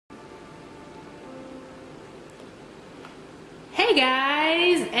Hey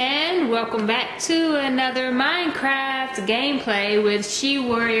guys, and welcome back to another Minecraft gameplay with She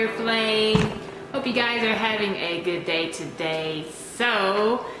Warrior Flame. Hope you guys are having a good day today.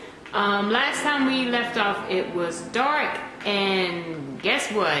 So, last time we left off it was dark, and guess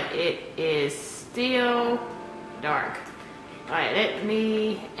what? It is still dark. Alright,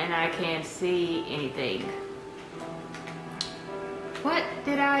 and I can't see anything. What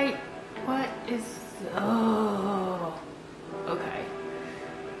is, oh, okay.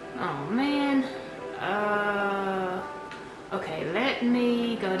 Oh man. Okay, let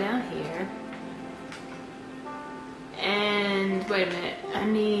me go down here. And wait a minute,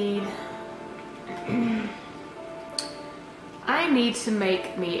 I need to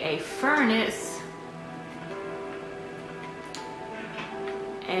make me a furnace.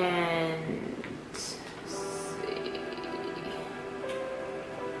 And let's see.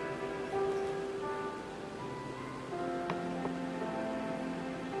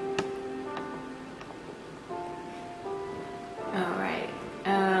 Alright,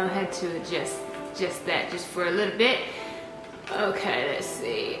 had to adjust that just for a little bit. Okay, let's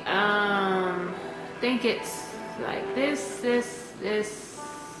see. I think it's like this,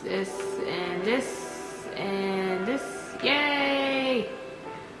 and this. Yay!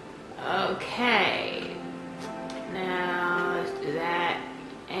 Okay. Now let's do that.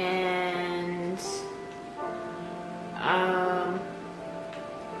 And oh,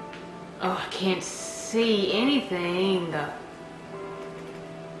 I can't see anything.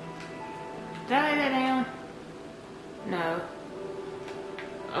 Did I lay that down? No.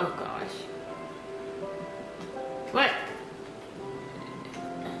 Oh gosh. What?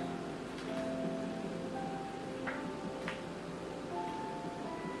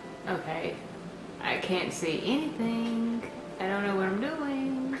 Okay. I can't see anything. I don't know what I'm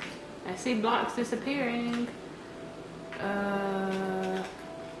doing. I see blocks disappearing.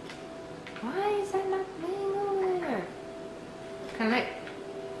 Why is that not laying over there?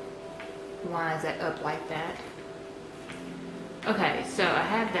 Why is that up like that? Okay, so I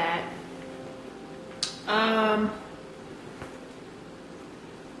have that.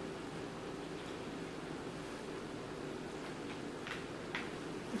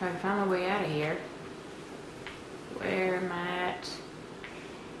 If I can find my way out of here. Where am I at?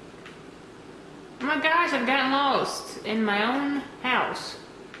 Oh my gosh, I've gotten lost in my own house.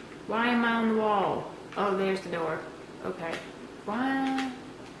 Why am I on the wall? Oh, there's the door. Okay. Why?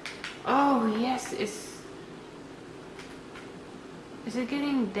 Oh, yes, is it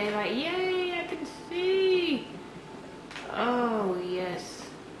getting daylight? Yay, I can see. Oh, yes.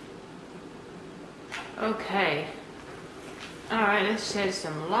 Okay. Alright, let's shed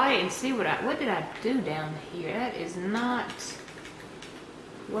some light and see what did I do down here? That is not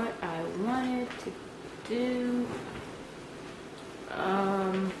what I wanted to do.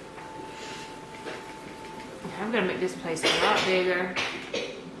 I'm gonna make this place a lot bigger.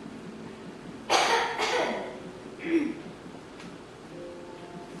 I'm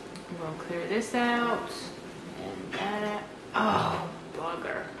gonna clear this out and that. Oh,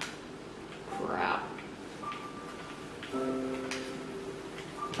 bugger. Crap.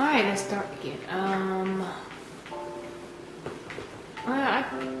 Alright, let's start again. Well,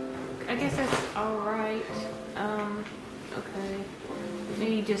 I guess that's alright. Okay. Let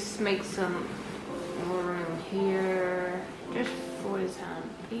me just make some more room here, just for the time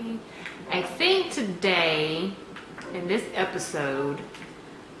being. I think today, in this episode,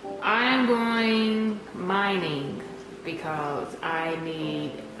 I'm going mining because I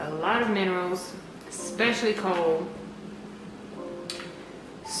need a lot of minerals, especially coal,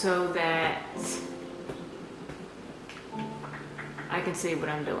 so that I can see what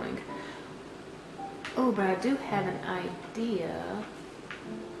I'm doing. Oh, but I do have an idea.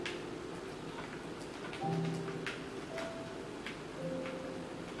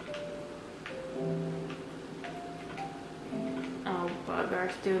 Oh, bugger,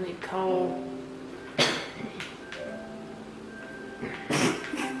 I still need coal.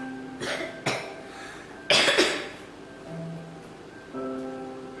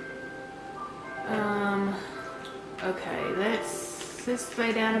 Okay, let's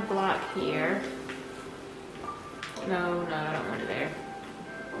lay down a block here. No, I don't want it there.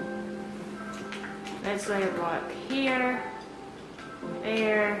 Let's lay a block here,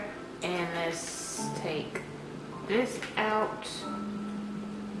 there, and let's take this out,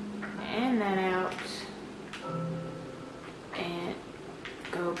 and that out, and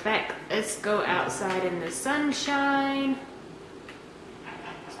go back. Let's go outside in the sunshine.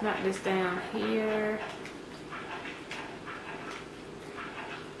 Let's knock this down here.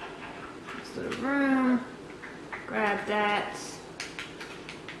 This little room. Grab that.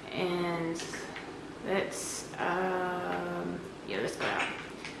 And let's, yeah, let's go out.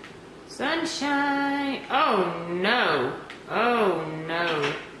 Sunshine. Oh no. Oh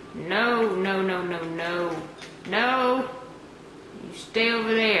no. No, no, no, no, no. No. You stay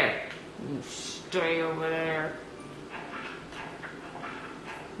over there. You stay over there.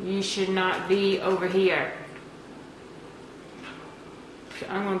 You should not be over here. So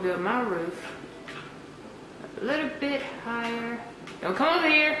I'm gonna build my roof a little bit higher. Don't come over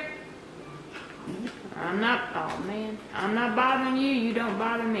here. I'm not, oh man, I'm not bothering you, you don't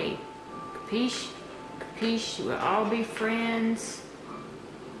bother me. Capiche? Capiche? We'll all be friends.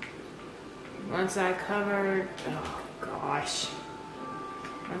 Once I covered, oh gosh.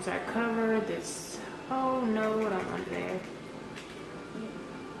 Once I covered this, oh no, I don't want it there.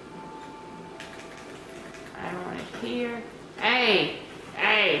 I don't want it here. Hey,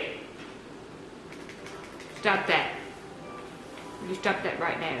 hey. Stop that. You stop that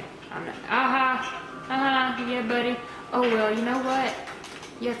right now. I'm not, yeah buddy. Oh well, you know what?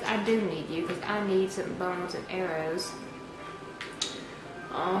 Yes, I do need you because I need some bones and arrows.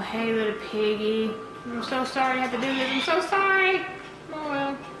 Oh, hey little piggy. I'm so sorry I have to do this. I'm so sorry. Oh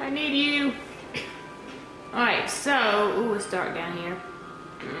well, I need you. Alright, so, ooh, it's dark down here.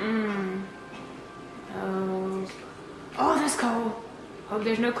 Oh, that's cold. Hope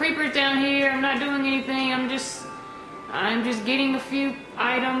there's no creepers down here. I'm not doing anything. I'm just getting a few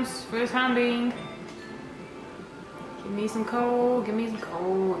items for the time being. Give me some coal. Give me some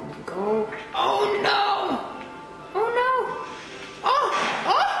coal. Give me some coal. Oh no! Oh no! Oh!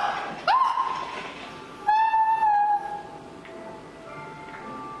 Oh! Oh!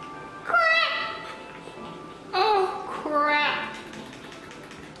 Crap! Oh crap!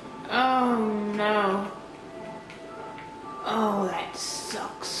 Oh no! Oh, that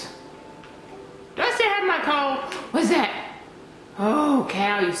sucks. Do I still have my coal? What's that? Oh,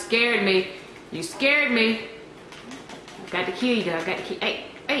 cow, you scared me. You scared me. I got to kill you, though. I got to kill. Hey,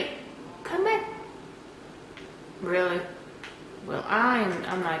 hey, come back. Really? Well,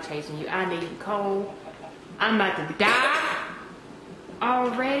 I'm not chasing you. I need coal. I'm about to die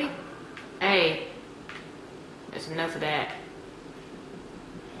already. Hey, that's enough of that.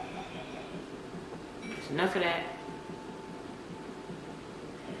 That's enough of that.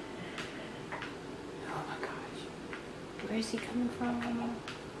 Where is he coming from?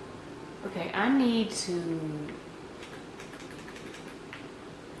 Okay, I need to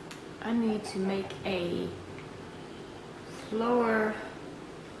make a floor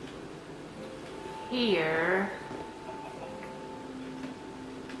here.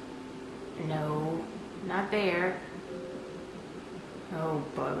 No, not there. Oh,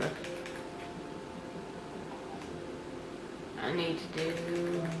 bugger. I need to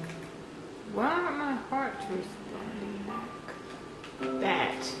do... Why aren't my hearts responding back?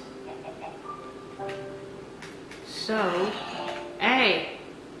 That. So, hey.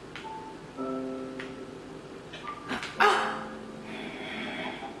 Oh.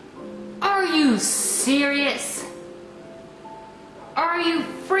 Are you serious? Are you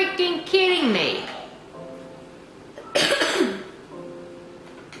freaking kidding me?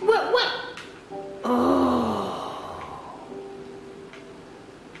 What? Oh.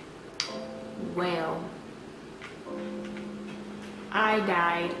 Well, I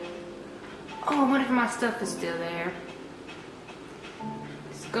died. Oh, I wonder if my stuff is still there.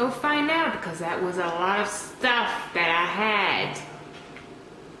 Let's go find out because that was a lot of stuff that I had.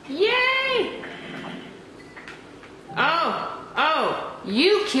 Yay! Oh,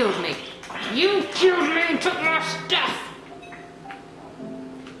 you killed me. You killed me and took my stuff.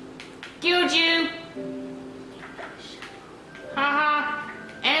 Killed you. Haha.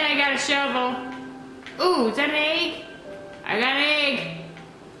 And I got a shovel. Ooh, is that an egg? I got an egg.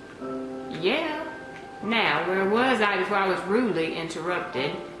 Yeah. Now, where was I before I was rudely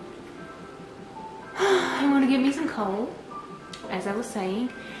interrupted? I want to get me some coal, as I was saying.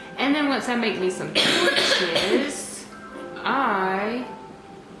 And then once I make me some torches, I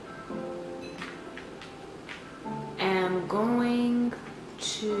am going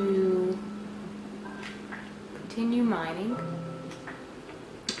to continue mining.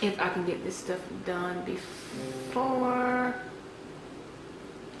 If I can get this stuff done before...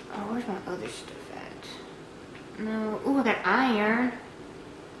 Oh, where's my other stuff at? No. Ooh, I got iron.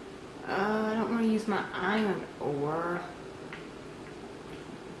 I don't want to use my iron ore.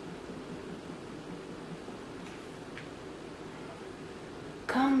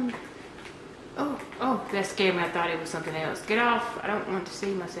 Come. Oh, that scared me. I thought it was something else. Get off. I don't want to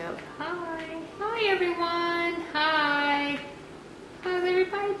see myself. Hi. Hi, everyone. Hi. How's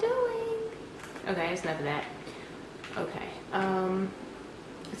everybody doing? Okay, it's enough of that. Okay.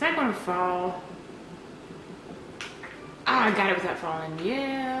 Is that gonna fall? Ah, I got it without falling.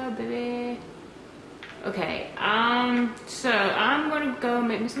 Yeah, baby. Okay, so I'm gonna go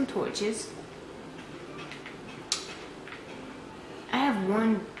make me some torches. I have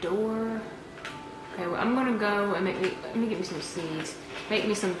one door. Okay, well, I'm gonna go and let me get me some seeds. Make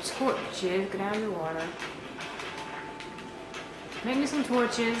me some torches. Get out of the water. Make me some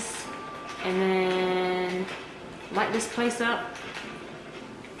torches. And then light this place up.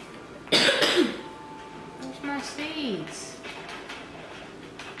 Where's my seeds?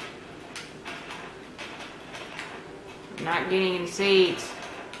 Not getting any seeds.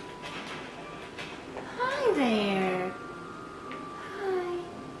 Hi there. Hi.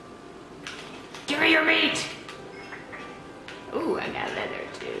 Give me your meat. Ooh, I got leather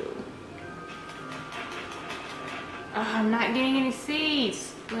too. Oh, I'm not getting any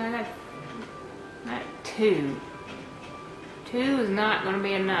seeds. Well, I got not two. Two is not going to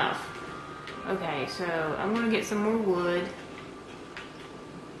be enough. Okay, so I'm going to get some more wood.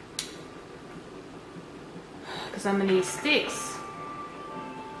 Because I'm going to need sticks.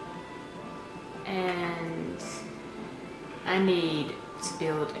 And I need to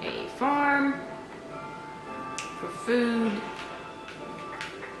build a farm for food.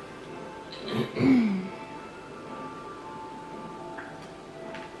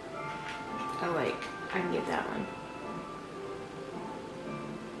 Oh wait, I can get that one.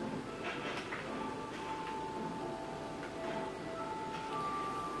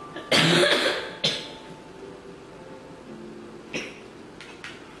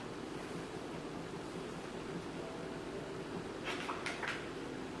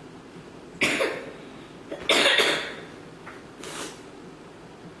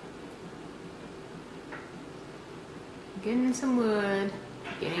 Getting some wood.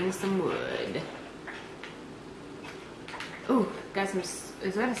 Getting some wood. Ooh, got some.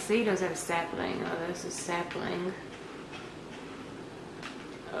 Is that a seed or is that a sapling? Oh, that's a sapling.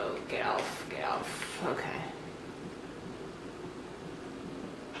 Oh, get off. Get off. Okay.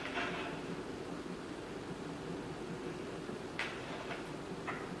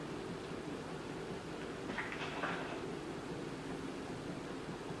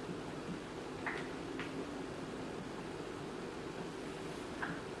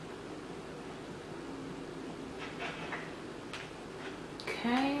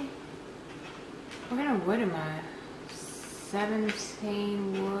 Okay. What kind of wood am I?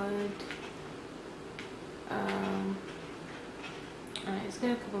 17 wood. Alright, let's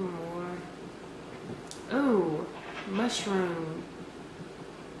get a couple more. Oh, mushroom.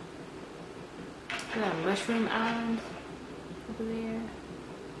 Got a mushroom island over there.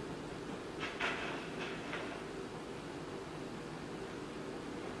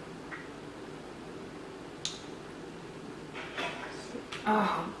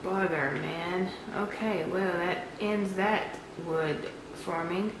 Oh, bugger, man. Okay, well, that ends that wood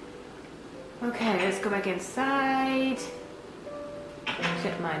farming. Okay, let's go back inside.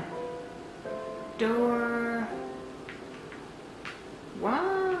 Shut my door.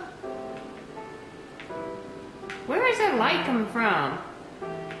 What? Where is that light coming from?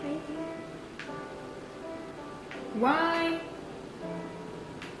 Right here. Why?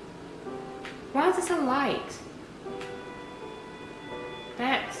 Why is this a light?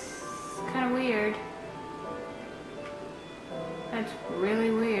 That's kind of weird. That's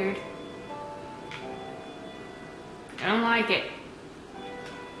really weird. I don't like it.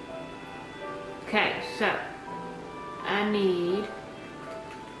 Okay, so I need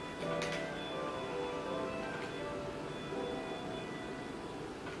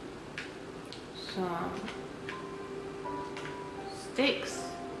some sticks.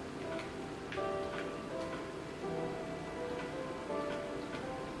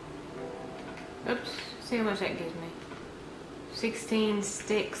 Oops, see how much that gives me. 16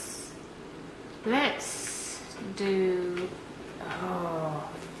 sticks. Let's do, oh,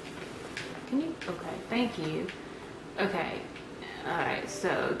 can you, okay, thank you. Okay, alright,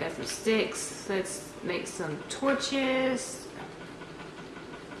 so got some sticks. Let's make some torches.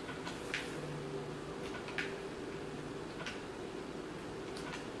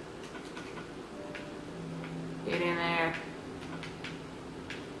 Get in there.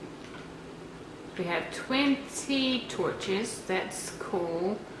 We have 20 torches. That's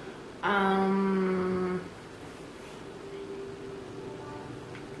cool. I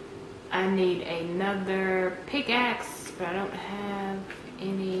need another pickaxe, but I don't have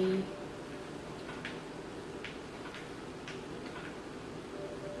any.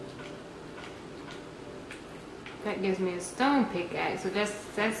 That gives me a stone pickaxe, so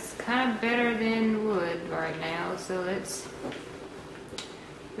that's kind of better than wood right now. So let's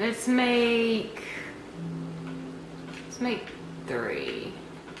Let's make 3.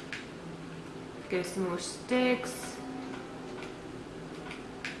 Get some more sticks.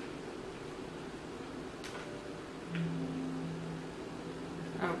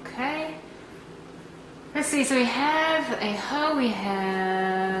 Okay. Let's see, so we have a hoe, we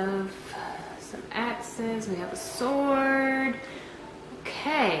have some axes, we have a sword.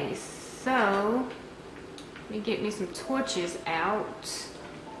 Okay, so let me get me some torches out.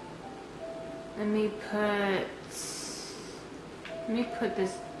 Let me put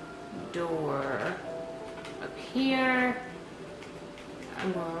this door up here.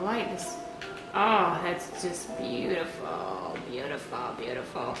 I'm gonna light this. Oh, that's just beautiful, beautiful,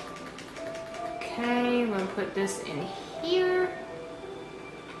 beautiful. Okay, I'm gonna put this in here.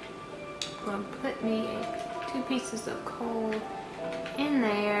 I'm gonna put me 2 pieces of coal in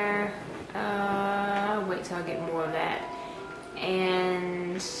there. I'll wait till I get more of that.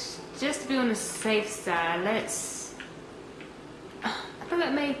 And just to be on the safe side, let's. I thought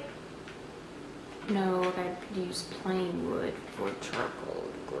that made. No, I gotta use plain wood for charcoal.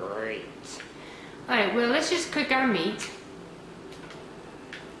 Great. Alright, well, let's just cook our meat.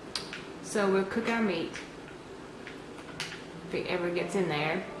 So we'll cook our meat if it ever gets in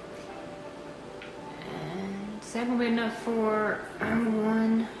there. And is that gonna be enough for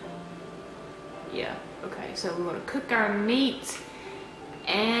one? Yeah, okay, so we're gonna cook our meat.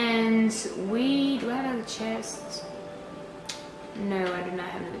 And do I have another chest? No, I do not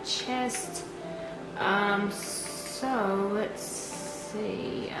have another chest. So let's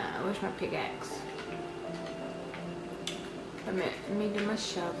see. Where's my pickaxe? Let me do my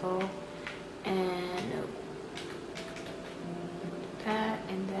shovel. And no. That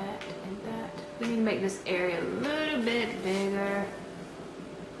and that and that. We need to make this area a little bit bigger.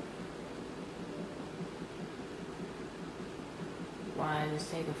 Why is this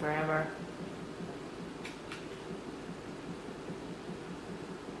taking forever?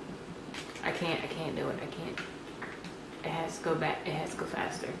 I can't do it. I can't. It has to go back. It has to go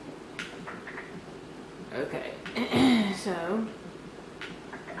faster. Okay. So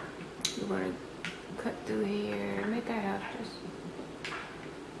we're gonna cut through here. Make our house just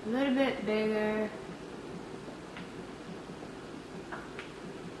a little bit bigger.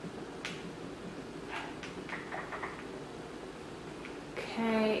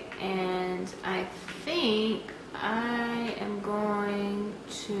 Okay, and I think I am going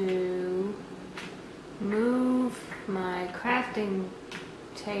to move my crafting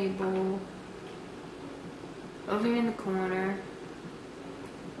table over here in the corner.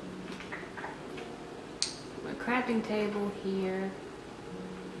 My crafting table here.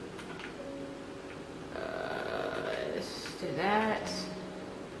 Let's do that.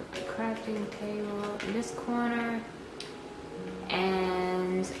 Put the crafting table in this corner.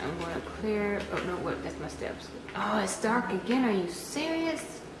 And I'm going to clear. Oh no, what? That's my steps. Oh, it's dark again. Are you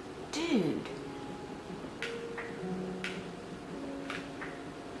serious? Dude.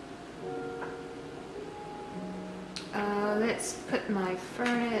 Let's put my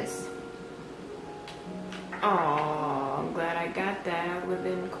furnace. Oh, I'm glad I got that. I would have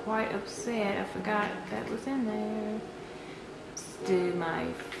been quite upset. I forgot that was in there. Let's do my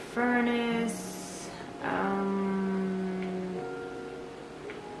furnace.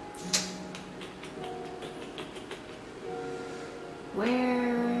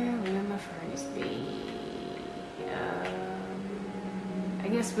 Where will my furnace be? I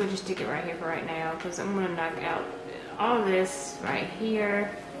guess we'll just stick it right here for right now, because I'm going to knock out all this right here.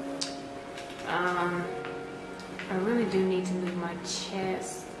 I really do need to move my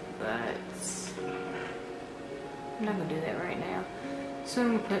chest, but I'm not going to do that right now. So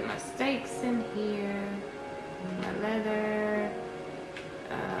I'm going to put my steaks in here, my leather,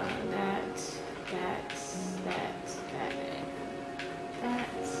 that.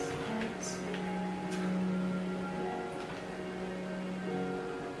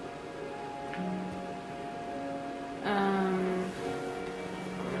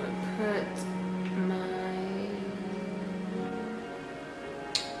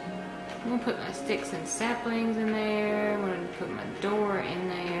 I'm gonna put my sticks and saplings in there. I'm gonna put my door in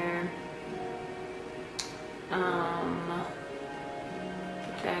there.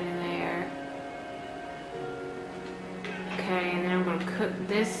 Put that in there. Okay, and then I'm gonna cook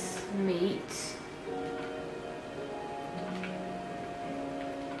this meat.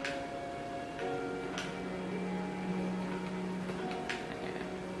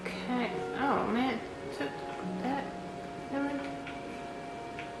 Okay. Oh man, took that. Really?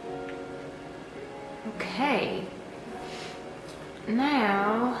 Okay.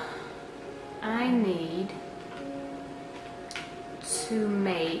 Now I need to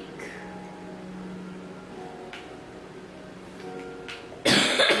make.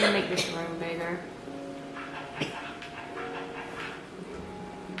 Let me make this room bigger.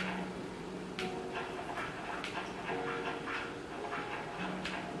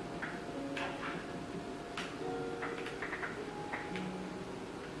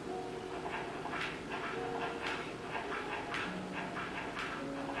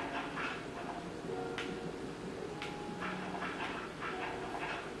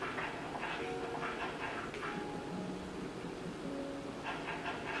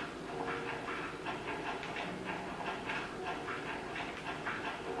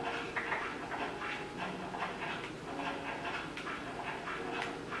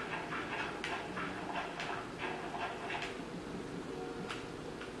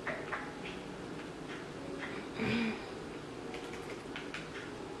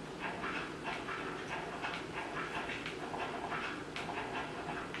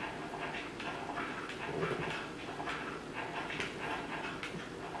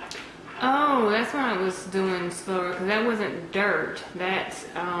 Oh, that's why I was doing slower, because that wasn't dirt. That's,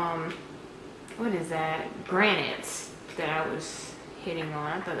 what is that? Granite that I was hitting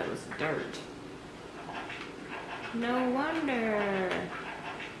on. I thought that was dirt. No wonder.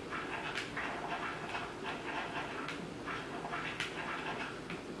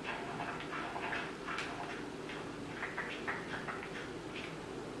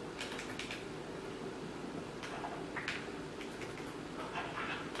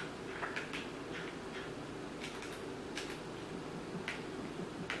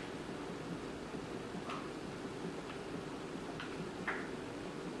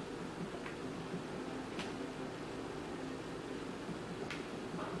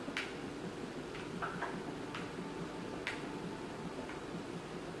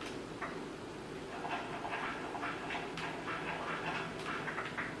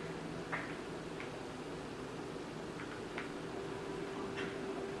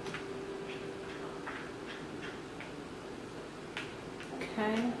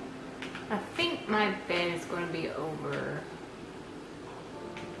 Okay. I think my bed is going to be over.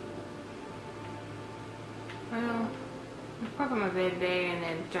 Well, I'll park on my bed there and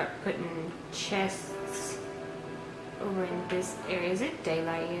then start putting chests over in this area. Is it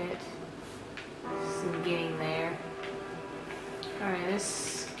daylight yet? I'm getting there. Alright,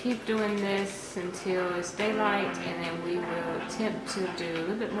 let's keep doing this until it's daylight, and then we will attempt to do a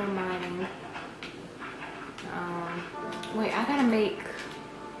little bit more mining. Wait, I gotta make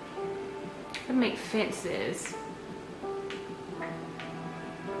fences.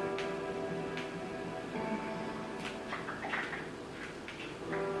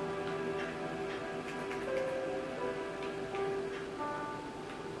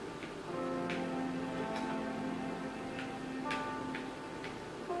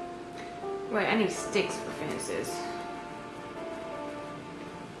 Wait, I need sticks for fences.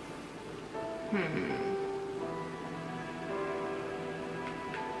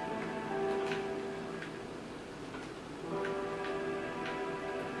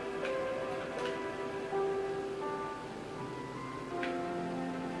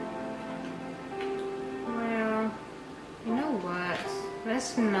 Well, you know what?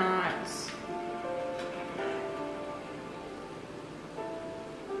 Let's not.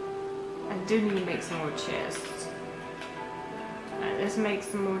 I do need to make some more chests. Alright, let's make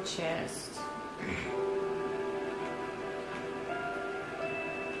some more chests.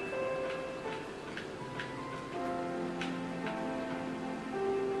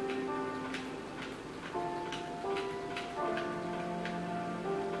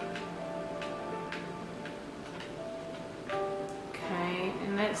 Okay,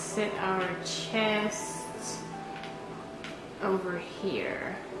 and let's set our chests over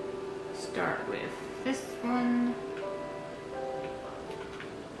here. Start with this one.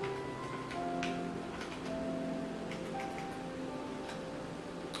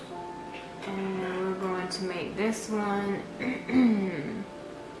 And then we're going to make this one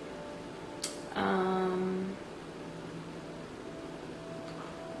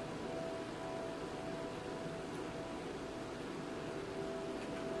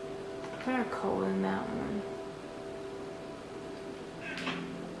put our coal in that one.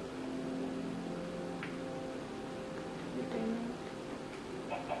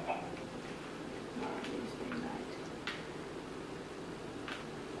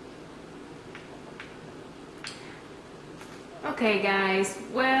 Okay guys,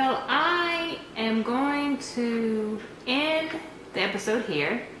 well, I am going to end the episode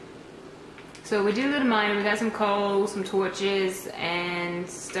here. So we did a little mining, we got some coal, some torches, and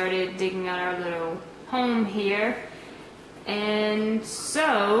started digging out our little home here. And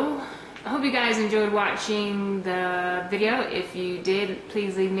so I hope you guys enjoyed watching the video. If you did,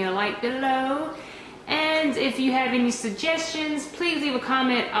 please leave me a like below. And if you have any suggestions, please leave a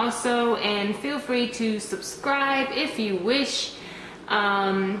comment also, and feel free to subscribe if you wish.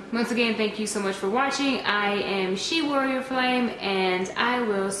 Once again, thank you so much for watching. I am She Warrior Flame, and I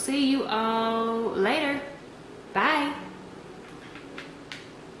will see you all